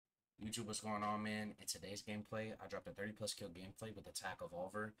YouTube, what's going on, man? In today's gameplay, I dropped a 30+ kill gameplay with the TAQ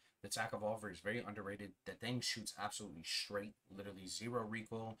Evolvere. The TAQ Evolvere is very underrated. The thing shoots absolutely straight, literally zero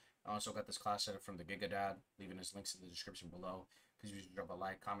recoil. I also got this class setup from the Gigadad, leaving his links in the description below. Please use drop a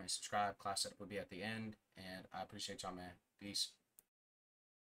like, comment, and subscribe. Class setup will be at the end, and I appreciate y'all, man. Peace.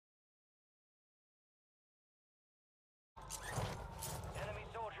 Enemy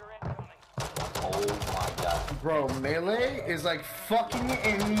soldier incoming. Oh my god. Bro, melee is like fucking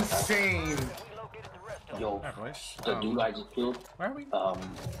insane. We located the rest of them. Yo, Alright, boys. the dude I just killed. Where are we? Down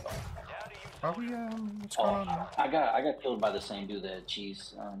to you. What's going on? I got killed by the same dude that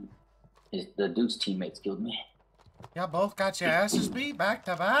Cheese. The dude's teammates killed me. Y'all both got your asses beat back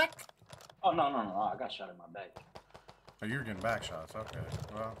to back? Oh no, I got shot in my back. Oh, you were getting back shots. Okay,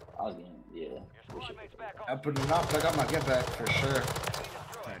 well. I was getting Your squad mates back I on. put it up, I got my get back for sure. Enemy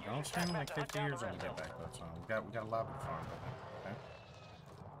destroyed. Hey, don't spend like 50 years on the get back, but we got a lot of fun.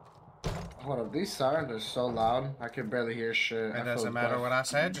 Okay? Hold up, these sirens are so loud, I can barely hear shit. It doesn't matter what I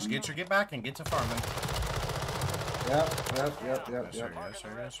said, just get your get back and get to farming. Yep. Yes, sir, yes, sir,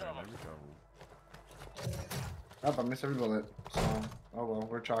 yes, sir. There we go. Oh, I missed every bullet. So, oh well,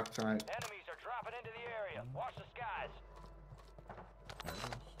 we're chalked tonight. Enemies are dropping into the area. Watch the skies. There it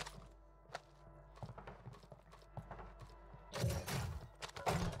is.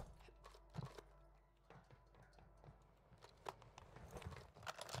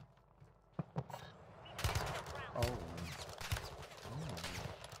 Oh.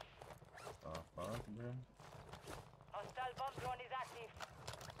 The fuck, bro? Hostile bomb drone is active.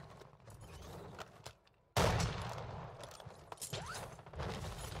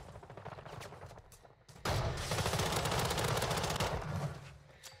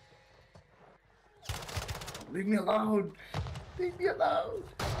 Leave me alone! Leave me alone!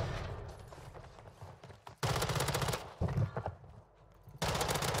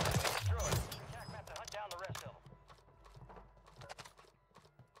 Destroyed. Attack map to hunt down the rest of them.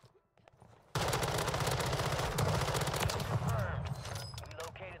 Confirmed. We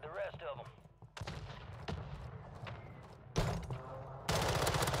located the rest of them.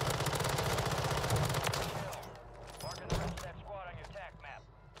 Marking the rest of that squad on your attack map.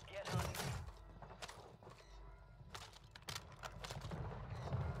 Get hunting.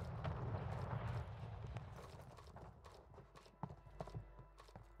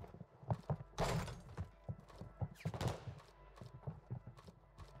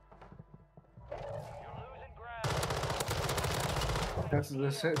 You're losing ground. That's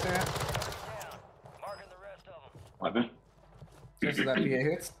this hit there? Down. Marking the rest of them. Weapon? This is that PA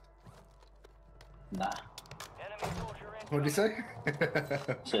hits? Nah. Enemy soldier in. What'd you say?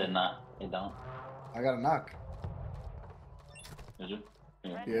 Said nah. It don't. I got a knock. Did you?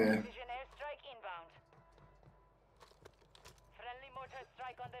 Yeah. Yeah. Precision airstrike inbound. Friendly mortar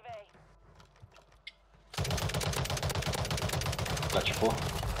strike on the way. Got you full. Your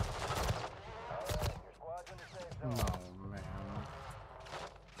squad's in the safe zone. Oh, man.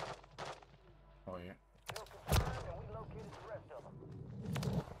 Oh, yeah. Kill confirmed, and we located the rest of them.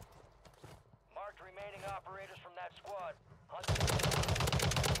 Marked remaining operators from that squad. Hunt them down.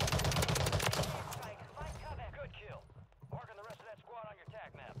 Strike, find cover. Good kill. Marking the rest of that squad on your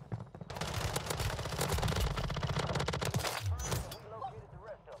attack map. Confirmed, and we located the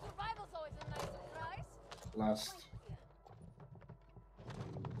rest of them. Survival's always a nice surprise. Last.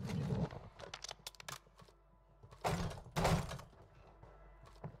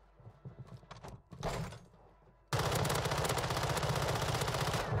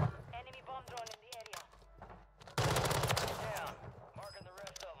 Enemy bomb drone in the area. Down. Marking the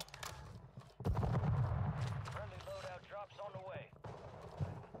rest of them. Friendly loadout drops on the way.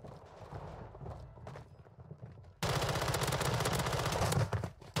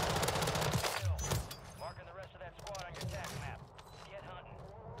 Kill. Marking the rest of that squad on your attack map. Get hunting.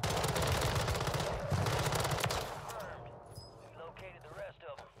 Confirmed. We located the rest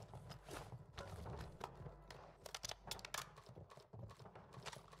of them.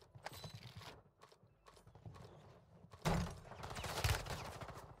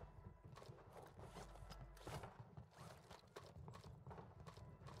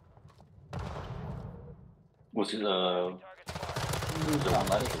 What's his Targets marked. the one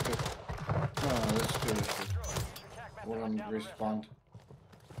left? No, this is good. Destroyed. Use your attack map to We're hunt on down the rest of them. respawn.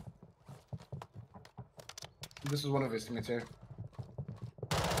 This is one of his teammates here.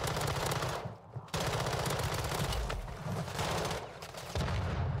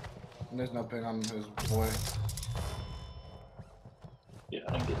 And there's no ping on his boy. Yeah,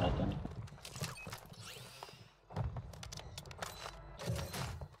 I didn't get nothing.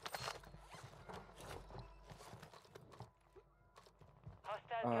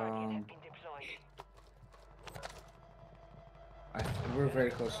 Hostile Guardian have been deployed. We're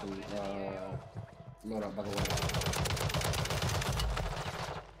very close to loadout, by the way.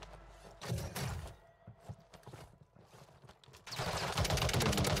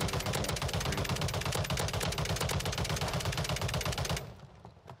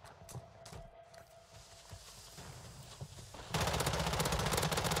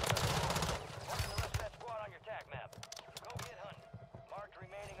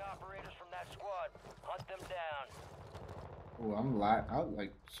 Oh, I'm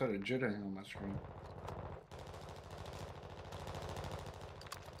like sort of jittering on my screen.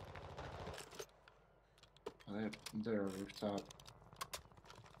 They're rooftop.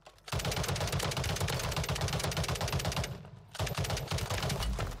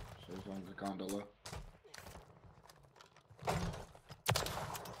 So it's on the gondola.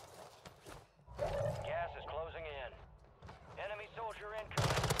 Gas is closing in. Enemy soldier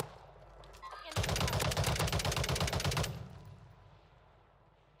incoming.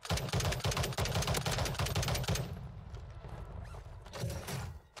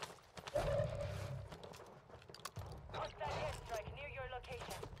 Hostile airstrike near your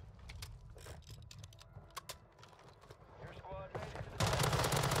location. Your squad made it to the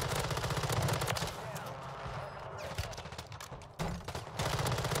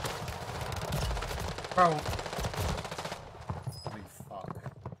Bro. Holy fuck.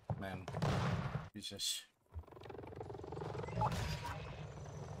 Man. Jesus.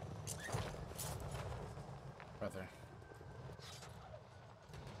 Brother.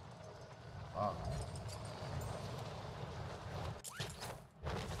 Fuck.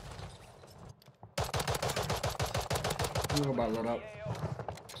 I'm gonna go about loadout.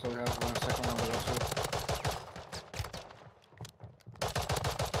 So we have 1 second on the left side.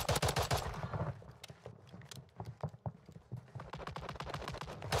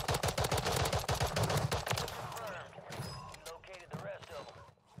 located the rest of them.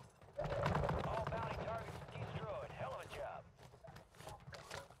 All bounty targets destroyed. Hell of a job.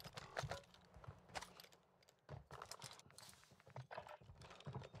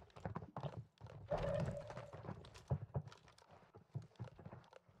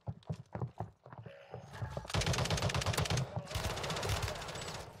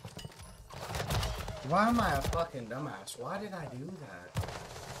 Why am I a fucking dumbass? Why did I do that?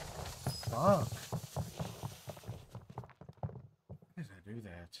 Fuck. Why did I do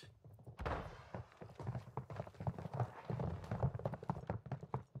that?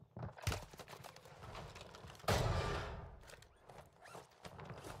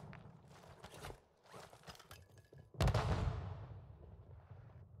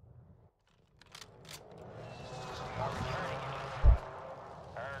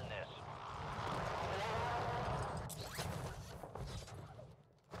 Earn this.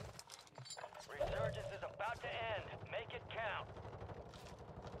 Resurgence is about to end. Make it count.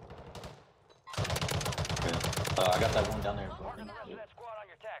 I got that one down there. Marking the rest of that squad on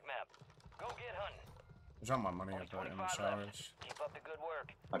your tac map. Go get hunting. There's all my money I Only put in the 25 showers. left. Keep up the good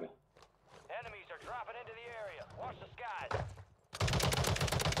work. Okay. Enemies are dropping into the area. Watch the skies.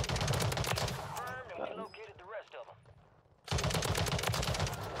 Confirmed, and we located the rest of them.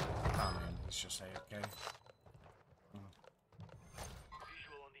 Oh man, it's just AFK. Visual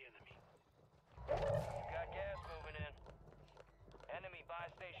on the enemy. You got gas moving in. Enemy buy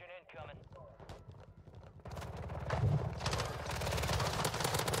station incoming.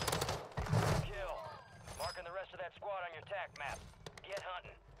 Kill. Marking the rest of that squad on your tac map. Get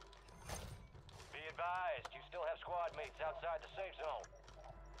hunting. Be advised, you still have squad mates outside the safe zone.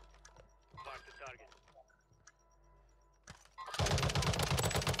 Mark the target.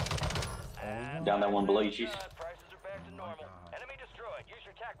 Down that one below you, Chief. Prices are back to normal. God. Enemy destroyed. Use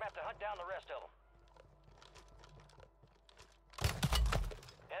your tac map to hunt down the rest of them.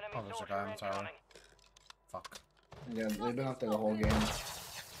 Enemy Oh, there's a soldier guy on the tower. incoming. Fuck. Yeah, they've been out there the whole game.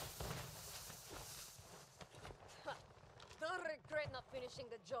 Don't regret not finishing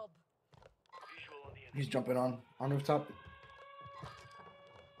the job. Visual on the enemy. He's jumping on rooftop.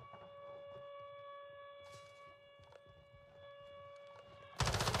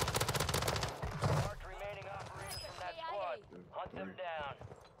 Marked remaining operators from that squad. Hunt them down.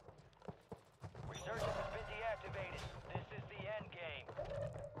 Resurgence has been deactivated. This is the end game.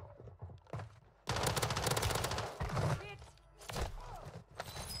 Hit!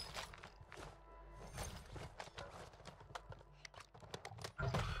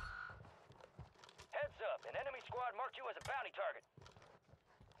 Heads up, an enemy squad marked you as a bounty target.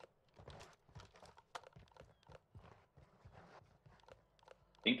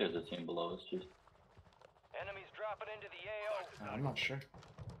 I think there's a team below us, Chief. Enemies dropping into the AO. I'm not sure.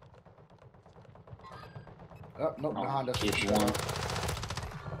 Oh, nope, Oh, behind us. it's one. I'm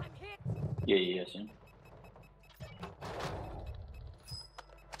hit. Yeah, see.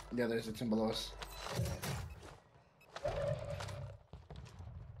 Yeah, there's a team below us.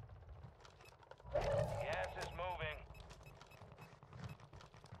 Gas is moving.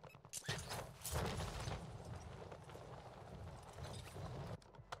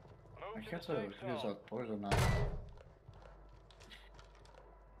 I Move to can't the tell safe if he's zone. outdoors or not.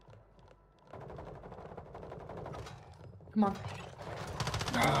 Come on.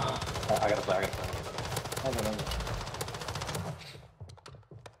 I gotta play, I gotta play. Hold on.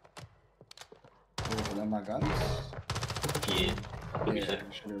 Wait for them, my guns. Yeah. Could be Yeah, safe.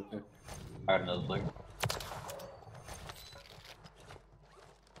 should be okay. I got another player.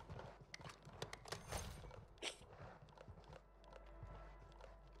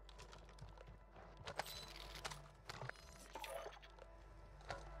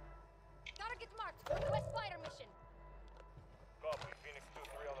 Target marked. Request fire mission. Copy. Phoenix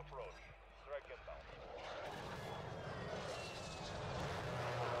 2-3 on approach. Strike inbound.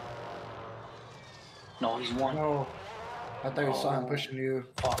 No, he's one. No. I thought you saw him pushing you.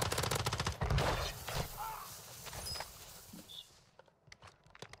 Fuck.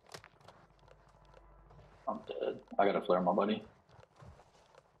 I'm dead. I gotta flare my buddy.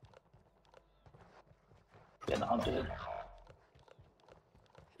 Yeah, no, I'm dead.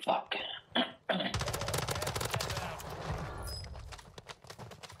 Fuck.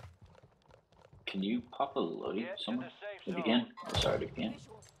 Can you pop a loadie Get to somewhere? the safe If you zone. can. I'm sorry if you can.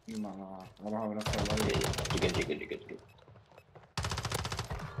 Visual. No, I don't have enough for Yeah, light. yeah. You're good, you're good, you're good, you're good.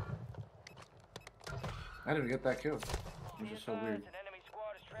 I didn't get that kill. Be Which is so advised, weird. an enemy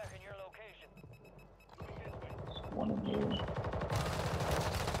squad is tracking your location. There's one in here. 10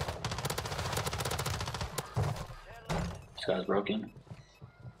 left. This guy's broken.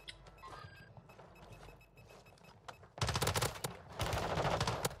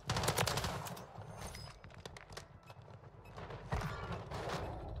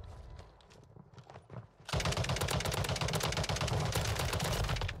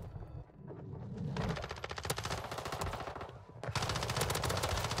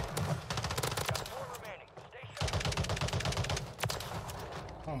 Got 4 remaining. Stay sharp.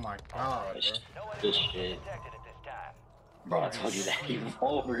 Oh my god, bro. No This enemies shit. detected at this time. Bro, I told you that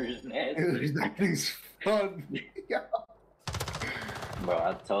Evolvere is nasty. Dude, that thing's fun. Yeah. Bro,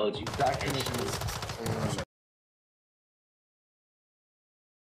 I told you. That connection is